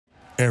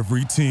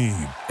Every team,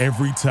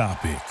 every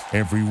topic,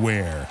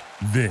 everywhere.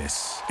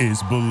 This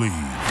is Believe.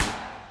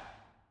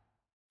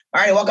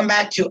 All right, welcome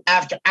back to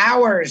After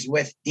Hours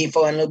with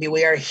Defo and Luby.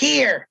 We are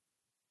here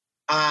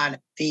on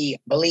the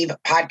Believe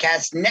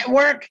Podcast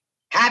Network.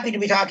 Happy to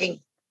be talking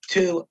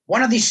to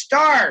one of the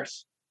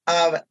stars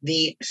of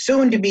the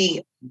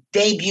soon-to-be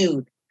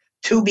debuted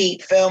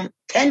to-be film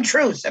 10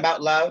 Truths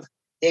About Love.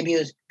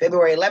 Debuts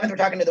February 11th. We're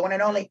talking to the one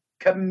and only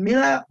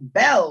Camilla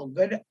Bell.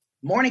 Good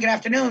morning, good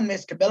afternoon,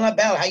 Miss Camilla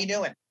Bell. How you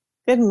doing?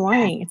 Good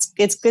morning.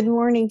 It's good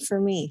morning for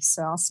me,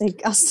 so I'll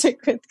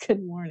stick with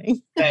good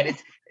morning. Good.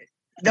 It's,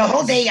 the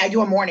whole day I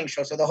do a morning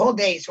show, so the whole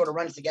day sort of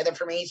runs together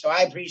for me. So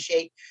I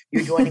appreciate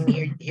you joining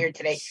me here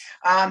today.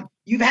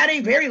 You've had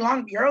a very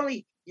long.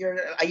 You're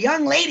a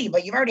young lady,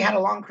 but you've already had a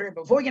long career.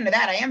 Before we get into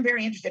that, I am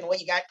very interested in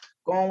what you got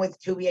going with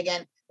Tubi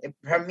again. It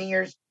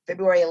premieres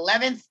February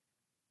 11th.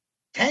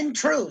 10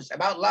 Truths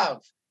About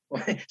Love.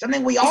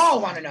 Something we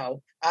all want to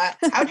know. How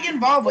did you get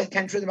involved with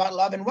 10 Truths About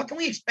Love, and what can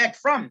we expect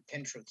from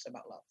 10 Truths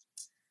About Love?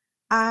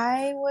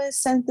 I was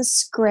sent the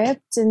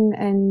script,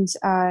 and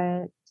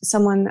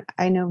someone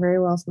I know very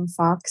well from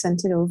Fox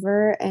sent it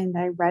over, and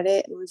I read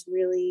it and was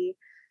really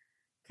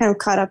kind of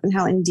caught up in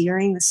how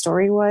endearing the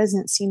story was,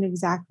 and it seemed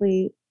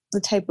exactly the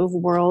type of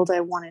world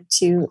I wanted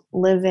to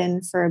live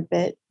in for a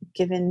bit,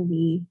 given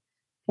the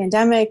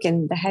pandemic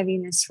and the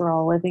heaviness we're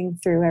all living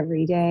through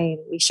every day.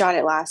 We shot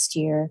it last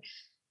year.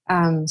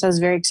 So I was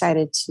very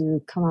excited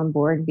to come on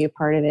board and be a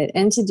part of it,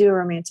 and to do a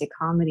romantic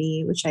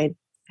comedy, which I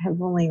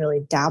have only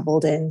really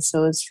dabbled in.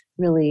 So it's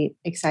really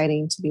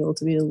exciting to be able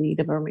to be the lead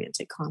of a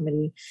romantic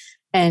comedy,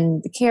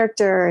 and the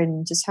character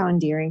and just how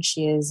endearing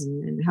she is,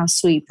 and how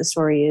sweet the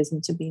story is,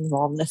 and to be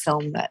involved in a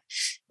film that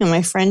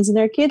my friends and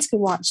their kids could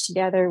watch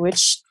together,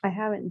 which I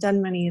haven't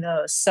done many of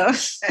those. So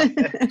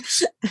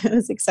I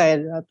was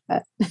excited about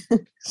that.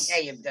 Yeah,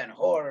 you've done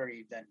horror,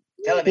 you've done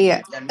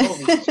television, you've done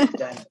movies, you've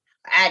done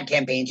ad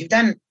campaigns, you've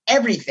done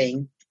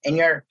everything in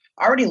your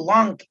already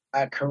long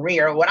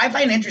career. What I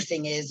find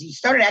interesting is you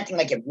started acting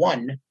like at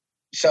one,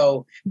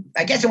 so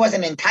I guess it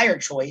wasn't an entire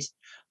choice.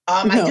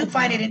 No. I do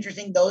find it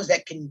interesting those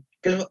that can,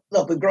 because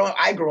look,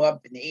 I grew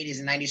up in the 80s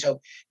and 90s,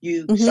 so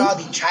you saw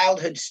the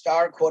childhood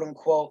star, quote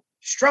unquote,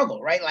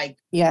 struggle, right? Like,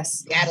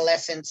 yes, the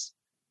adolescence,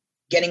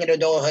 getting into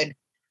adulthood.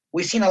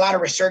 We've seen a lot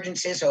of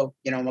resurgences, so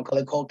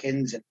Macaulay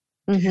Culkin's,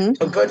 and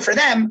so good for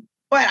them.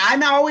 But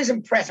I'm always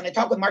impressed, and I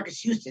talked with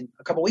Marcus Houston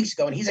a couple weeks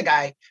ago, and he's a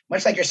guy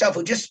much like yourself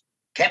who just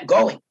kept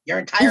going your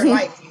entire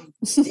life.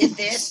 You did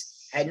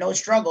this, had no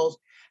struggles,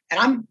 and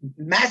I'm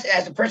massive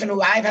as a person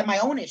who I've had my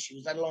own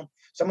issues, let alone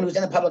someone who's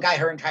in the public eye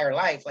her entire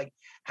life. Like,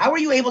 how were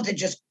you able to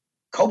just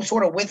cope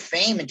sort of with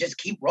fame and just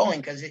keep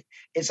rolling? Because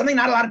it's something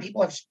not a lot of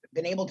people have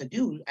been able to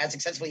do as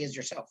successfully as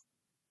yourself.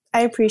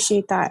 I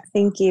appreciate that.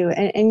 Thank you.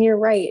 And you're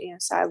right.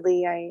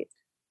 Sadly,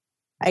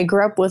 I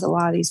grew up with a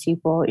lot of these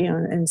people,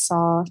 and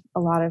saw a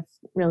lot of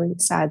really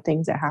sad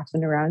things that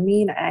happened around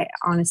me. And I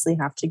honestly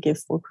have to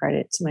give full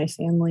credit to my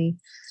family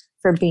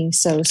for being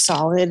so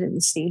solid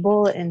and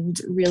stable, and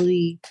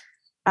really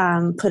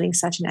putting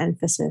such an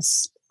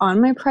emphasis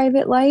on my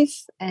private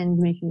life, and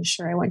making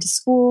sure I went to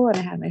school and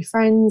I had my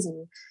friends,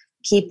 and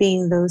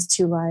keeping those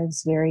two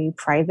lives very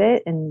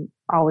private, and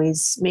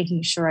always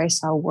making sure I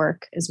saw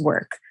work as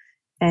work,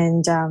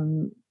 and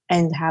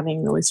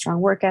having really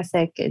strong work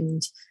ethic,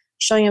 and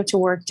showing up to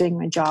work, doing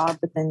my job,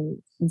 but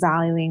then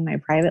valuing my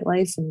private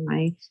life and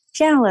my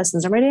piano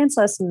lessons or my dance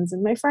lessons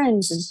and my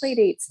friends and play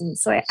dates. And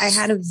so I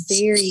had a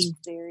very,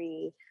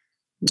 very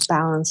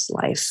balanced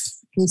life,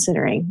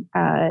 considering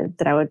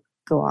that I would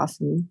go off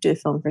and do a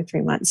film for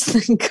 3 months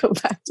and then go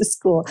back to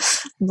school.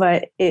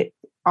 But it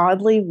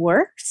oddly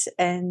worked.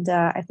 And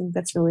I think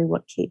that's really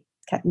what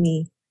kept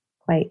me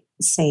quite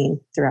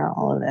sane throughout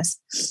all of this.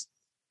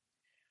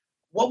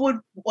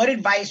 What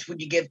advice would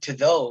you give to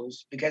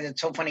those? Because it's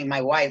so funny,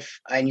 my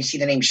wife, and you see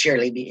the name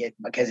Shirley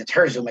because it's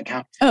her Zoom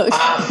account. Oh,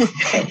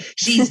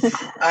 she's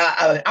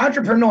an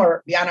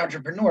entrepreneur beyond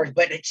entrepreneurs,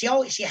 but she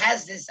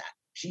has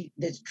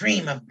this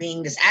dream of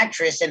being this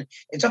actress, and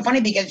it's so funny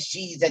because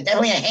she's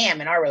definitely a ham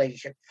in our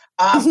relationship.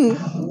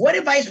 What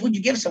advice would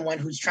you give someone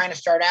who's trying to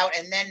start out,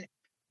 and then,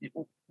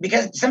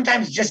 because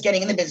sometimes just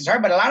getting in the business is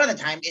hard, but a lot of the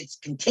time it's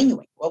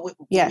continuing. We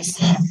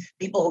see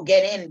people who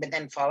get in but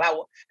then fall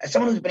out. As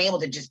someone who's been able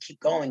to just keep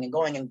going and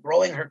going and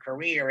growing her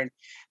career,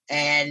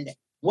 and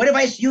what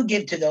advice do you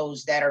give to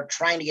those that are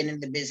trying to get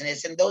into the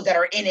business, and those that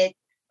are in it,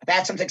 have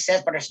had some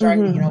success but are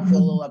starting to feel a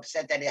little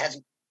upset that it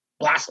hasn't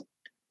blossomed?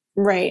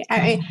 Right.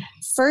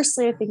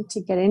 Firstly, I think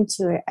to get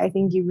into it, I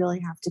think you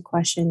really have to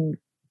question,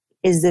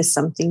 is this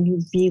something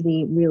you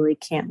really, really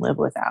can't live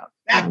without?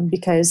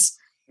 Because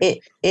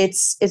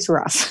it's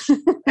rough.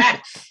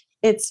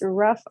 It's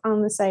rough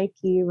on the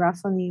psyche,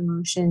 rough on the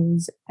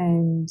emotions,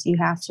 and you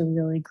have to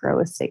really grow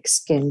a thick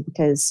skin,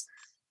 because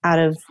out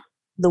of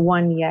the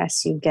one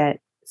yes, you get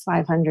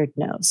 500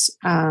 no's.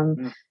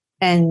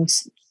 And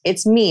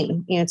it's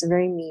mean, it's a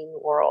very mean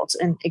world,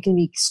 and it can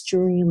be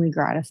extremely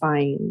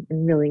gratifying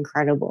and really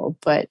incredible,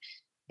 but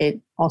it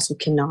also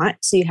cannot.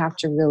 So you have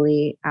to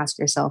really ask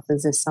yourself,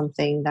 is this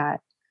something that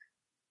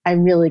I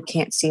really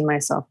can't see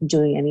myself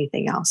doing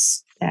anything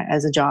else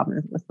as a job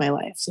with my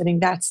life. So I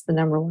think that's the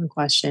number one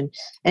question.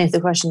 And if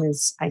the question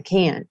is, I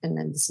can't, and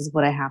then this is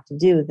what I have to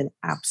do, then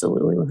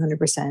absolutely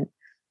 100%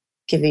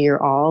 give it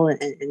your all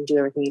and do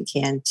everything you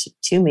can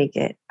to make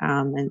it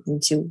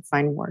and to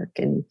find work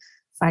and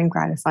find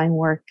gratifying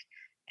work.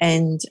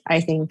 And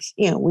I think,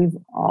 we've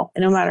all,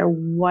 no matter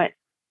what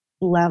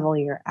level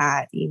you're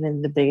at,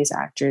 even the biggest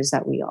actors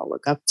that we all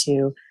look up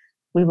to,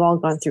 we've all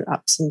gone through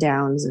ups and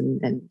downs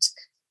and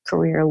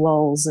career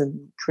lulls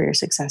and career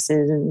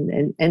successes.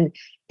 And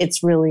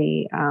it's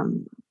really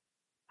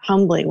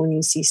humbling when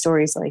you see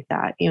stories like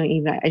that.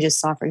 Even I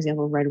just saw, for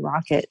example, Red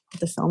Rocket,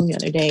 the film, the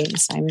other day, and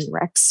Simon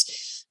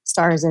Rex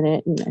stars in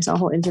it. And I saw a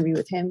whole interview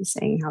with him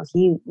saying how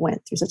he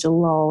went through such a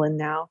lull and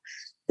now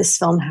this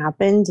film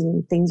happened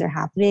and things are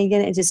happening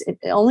again. It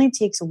only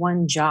takes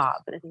one job.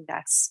 And I think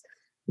that's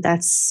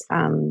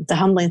the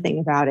humbling thing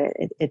about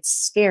it. It's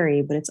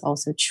scary, but it's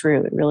also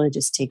true. It really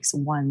just takes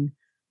one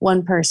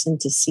person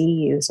to see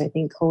you. So I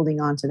think holding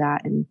on to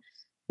that and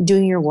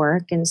doing your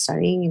work and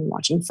studying and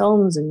watching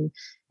films and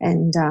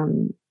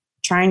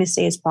trying to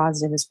stay as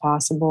positive as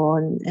possible.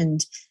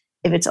 And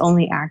if it's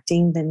only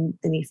acting, then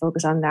you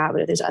focus on that.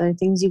 But if there's other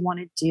things you want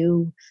to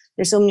do,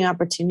 there's so many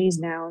opportunities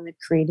now in the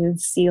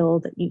creative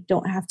field that you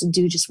don't have to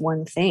do just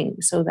one thing.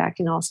 So that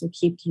can also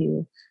keep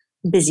you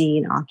busy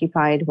and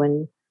occupied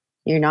when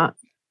you're not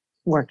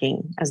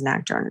working as an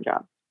actor on a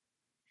job.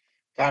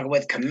 Talking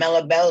with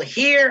Camilla Belle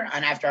here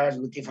on After Hours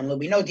with Tifo and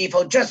Luby. No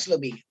Tifo, just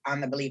Luby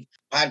on the Believe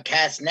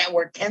Podcast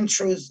Network. 10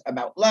 Truths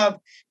About Love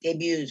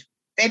debuts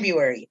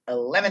February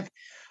 11th.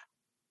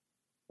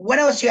 What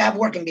else do you have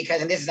working?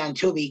 Because, and this is on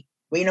Tubi,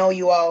 we know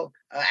you all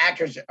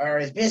actors are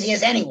as busy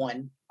as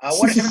anyone.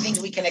 What are some of the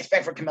things we can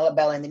expect for Camilla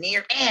Belle in the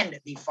near and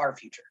the far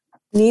future?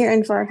 Near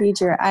and far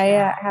future.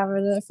 I have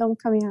a film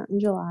coming out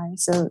in July.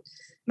 So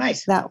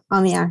nice. That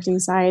on the acting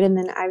side. And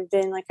then I've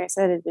been, like I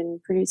said, I've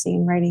been producing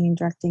and writing and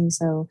directing.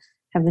 So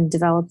have been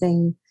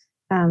developing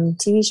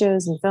TV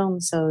shows and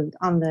films. So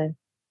on the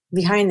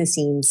behind the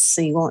scenes,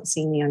 so you won't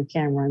see me on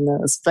camera on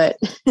those, but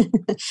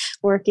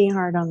working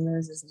hard on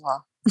those as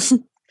well.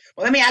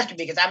 Well, let me ask you,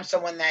 because I'm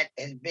someone that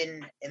has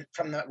been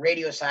from the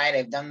radio side.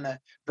 I've done the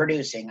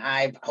producing,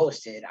 I've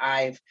hosted,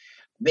 I've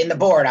been the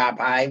board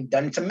op, I've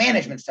done some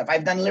management stuff.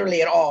 I've done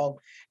literally it all.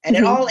 And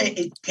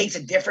it takes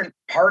a different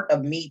part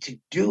of me to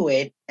do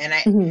it. And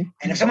and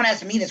if someone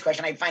asks me this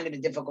question, I find it a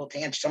difficult to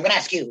answer. So I'm going to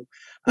ask you,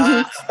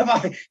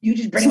 you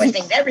just pretty much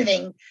named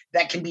everything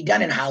that can be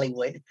done in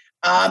Hollywood.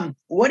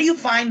 What do you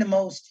find the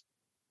most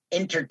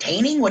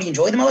entertaining? What do you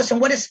enjoy the most? And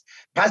what is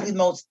possibly the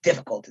most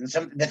difficult? And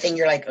the thing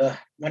you're like,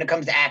 when it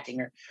comes to acting,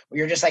 or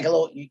you're just like a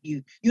little,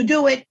 you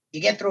do it,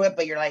 you get through it,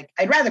 but you're like,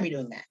 I'd rather be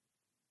doing that.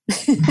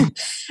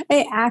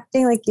 Hey,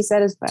 acting, like you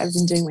said, is what I've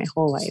been doing my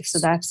whole life. So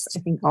that's, I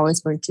think,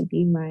 always going to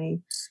be my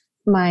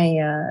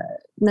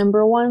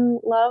number one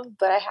love.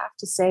 But I have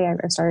to say,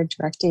 I started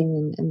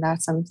directing, and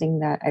that's something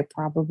that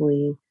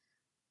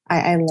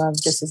I love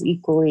just as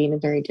equally in a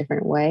very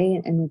different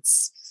way. And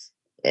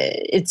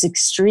it's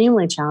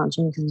extremely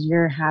challenging because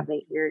you're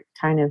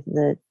kind of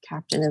the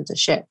captain of the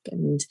ship,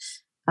 and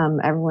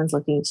everyone's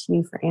looking to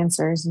you for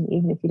answers. And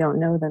even if you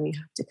don't know them, you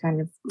have to kind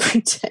of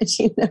pretend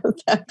you know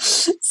them.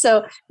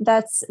 So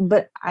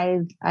but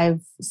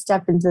I've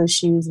stepped into those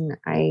shoes and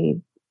I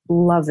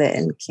love it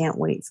and can't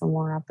wait for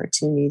more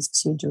opportunities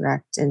to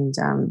direct. And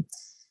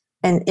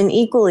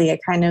equally, I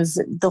kind of,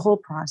 the whole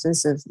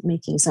process of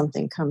making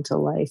something come to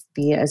life,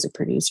 be it as a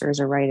producer, as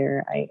a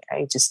writer,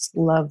 I just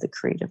love the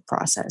creative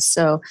process.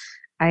 So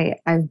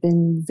I've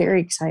been very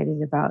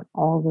excited about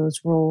all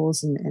those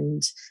roles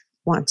and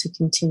want to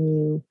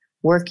continue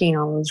working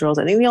on those roles.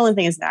 I think the only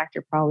thing as an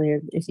actor, probably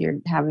if you're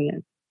having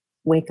a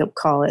wake up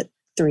call at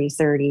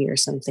 3:30 or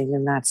something,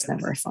 then that's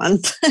never fun.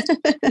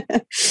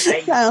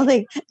 I don't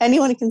think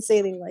anyone can say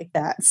anything like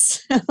that.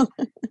 So.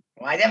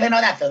 Well, I definitely know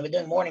that, Phil. We've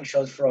been doing morning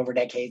shows for over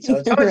decades, so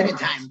it's always a good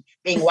time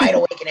being wide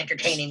awake and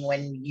entertaining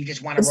when you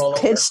just want to roll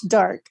over. Pitch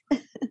dark.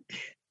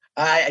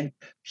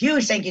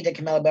 Huge thank you to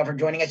Camilla Belle for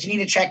joining us. You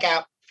need to check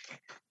out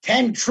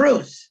 10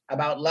 Truths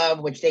About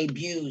Love, which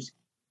debuts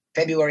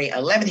February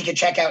 11th. You can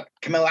check out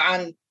Camilla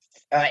on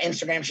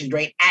Instagram. She's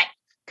great, at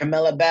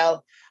Camilla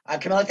Belle.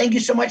 Camilla, thank you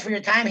so much for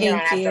your time here on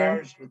After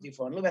Hours with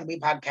Tifo and Luby on the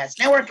Podcast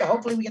Network.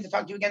 Hopefully we get to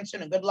talk to you again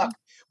soon, and good luck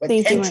with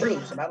 10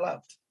 Truths About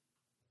Love.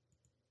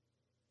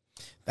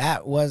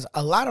 That was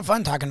a lot of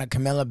fun talking to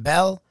Camilla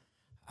Belle.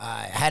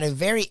 Had a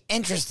very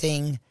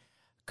interesting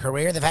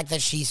career. The fact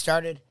that she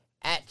started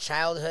at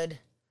childhood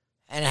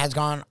and has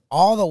gone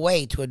all the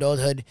way to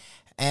adulthood.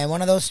 And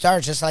one of those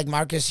stars, just like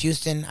Marcus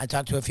Houston, I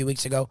talked to a few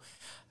weeks ago,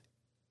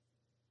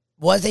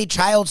 was a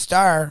child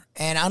star.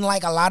 And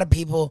unlike a lot of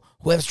people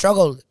who have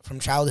struggled from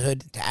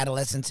childhood to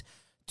adolescence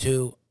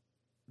to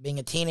being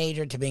a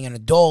teenager to being an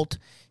adult,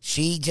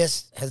 she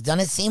just has done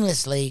it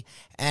seamlessly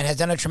and has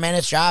done a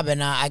tremendous job.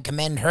 And I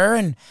commend her.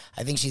 And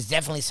I think she's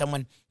definitely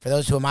someone, for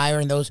those who admire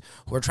and those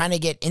who are trying to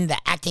get in the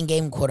acting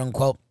game, quote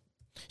unquote,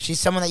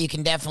 she's someone that you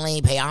can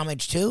definitely pay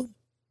homage to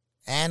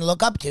and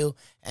look up to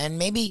and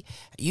maybe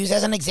use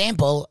as an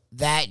example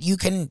that you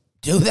can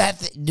do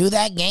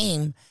that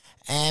game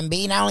and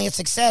be not only a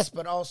success,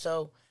 but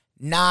also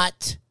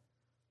not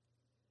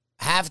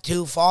have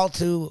to fall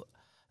to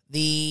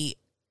the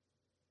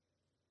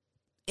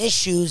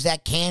issues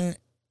that can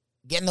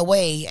get in the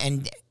way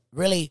and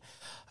really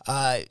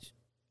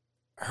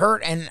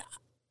hurt and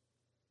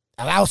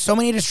allow so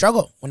many to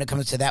struggle when it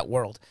comes to that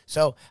world.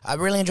 So I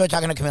really enjoyed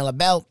talking to Camilla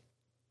Bell.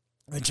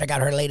 Check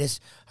out her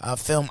latest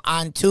film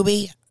on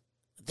Tubi.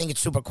 I think it's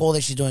super cool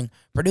that she's doing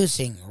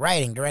producing,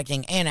 writing,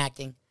 directing, and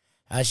acting.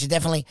 She's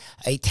definitely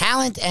a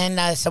talent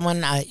and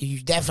someone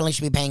you definitely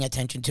should be paying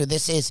attention to.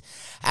 This is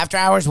After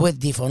Hours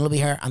with Defo and Luby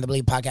here on the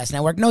Believe Podcast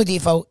Network. No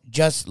Defo,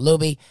 just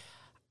Luby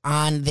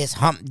on this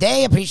hump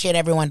day. Appreciate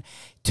everyone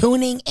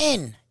tuning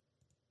in.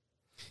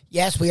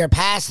 Yes, we are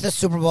past the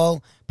Super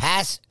Bowl,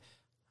 past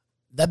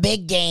the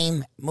big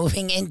game,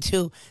 moving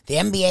into the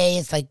NBA.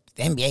 It's like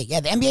the NBA.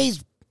 Yeah, the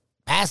NBA's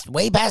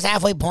way past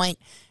halfway point,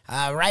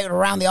 right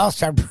around the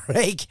All-Star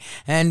break.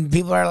 And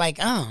people are like,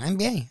 oh,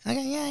 NBA.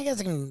 Okay, yeah, I guess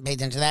I can pay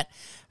attention to that.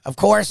 Of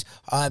course,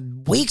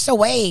 weeks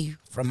away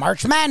from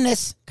March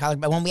Madness,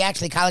 when we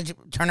actually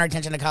turn our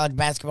attention to college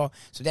basketball.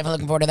 So definitely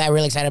looking forward to that.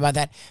 Really excited about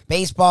that.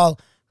 Baseball,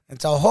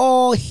 it's a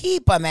whole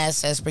heap of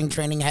mess as spring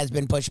training has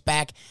been pushed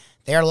back.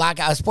 They're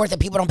lockout, a sport that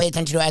people don't pay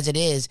attention to as it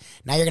is.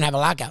 Now you're going to have a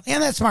lockout. Yeah,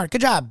 that's smart.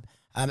 Good job.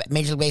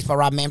 Major League Baseball,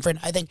 Rob Manfred,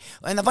 I think.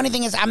 And the funny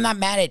thing is, I'm not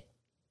mad at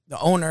the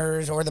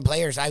owners or the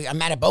players. I'm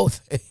mad at both.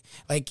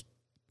 And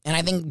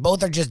I think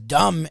both are just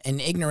dumb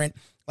and ignorant.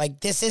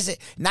 This is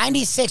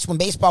 96 when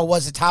baseball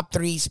was the top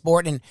 3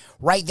 sport, and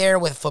right there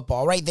with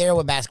football, right there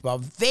with basketball.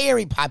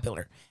 Very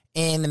popular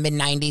in the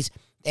mid-90s.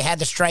 They had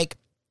the strike,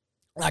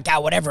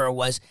 lockout, whatever it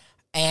was.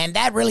 And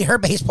that really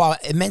hurt baseball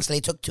immensely.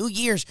 It took 2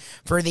 years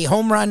for the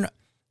home run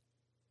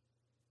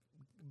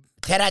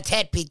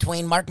tete-a-tete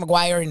between Mark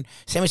McGwire and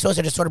Sammy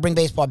Sosa to sort of bring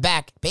baseball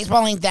back.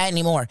 Baseball ain't that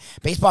anymore.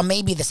 Baseball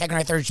may be the second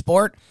or third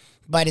sport,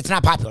 but it's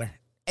not popular.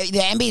 The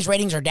NBA's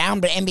ratings are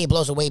down, but NBA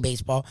blows away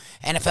baseball.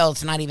 NFL,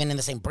 it's not even in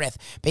the same breath.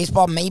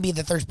 Baseball may be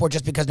the third sport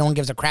just because no one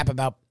gives a crap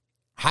about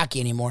hockey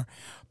anymore.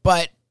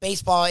 But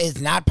baseball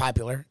is not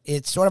popular.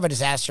 It's sort of a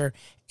disaster.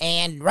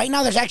 And right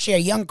now there's actually a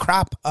young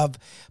crop of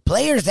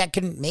players that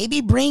can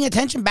maybe bring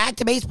attention back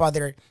to baseball.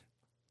 They're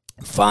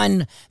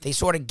fun. They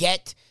sort of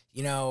get,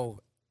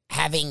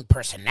 having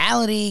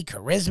personality,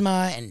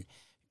 charisma, and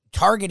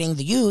targeting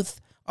the youth.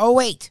 Oh,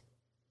 wait.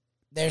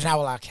 There's now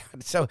a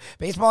lockout. So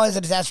baseball is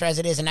a disaster as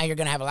it is, and now you're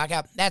going to have a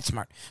lockout. That's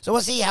smart. So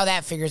we'll see how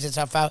that figures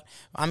itself out.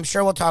 I'm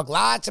sure we'll talk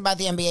lots about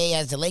the NBA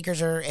as the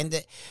Lakers are in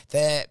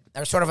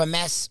are sort of a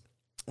mess.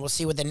 We'll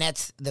see what the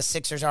Nets, the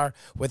Sixers are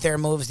with their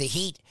moves. The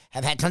Heat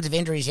have had tons of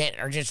injuries yet,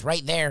 are just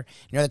right there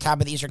near the top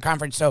of the Eastern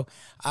Conference. So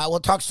we'll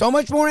talk so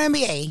much more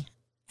NBA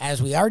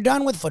as we are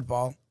done with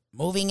football,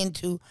 moving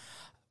into,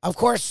 of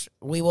course,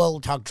 we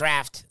will talk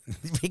draft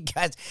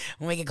because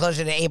when we get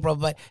closer to April,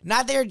 but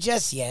not there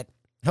just yet.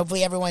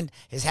 Hopefully everyone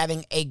is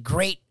having a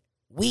great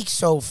week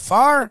so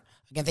far.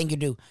 Again, thank you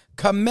to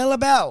Camilla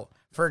Bell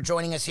for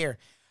joining us here.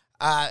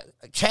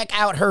 Check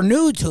out her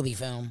new Tubi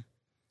film,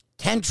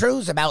 10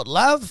 Truths About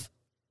Love.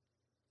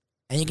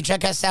 And you can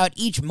check us out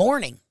each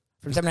morning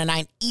from 7 to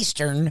 9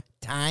 Eastern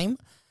Time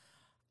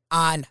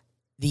on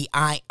the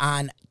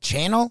ION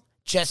channel.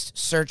 Just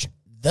search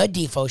The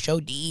Defo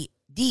Show,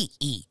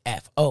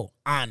 DEFO,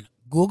 on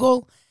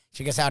Google.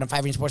 Check us out on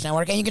 5 Sports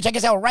Network. And you can check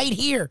us out right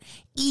here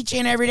each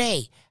and every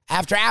day,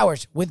 After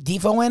Hours with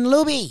Defo and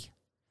Luby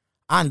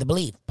on the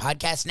Believe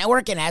Podcast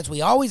Network. And as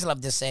we always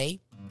love to say,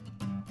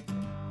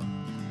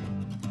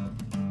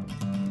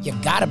 you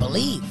gotta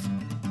believe.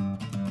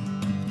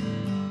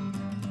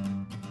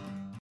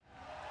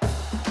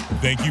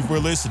 Thank you for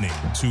listening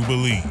to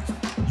Believe.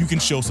 You can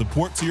show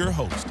support to your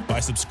host by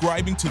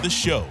subscribing to the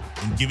show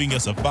and giving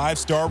us a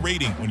 5-star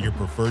rating on your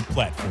preferred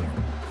platform.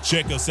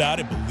 Check us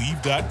out at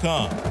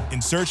Believe.com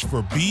and search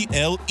for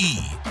BLEAV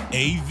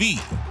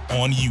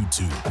on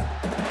YouTube.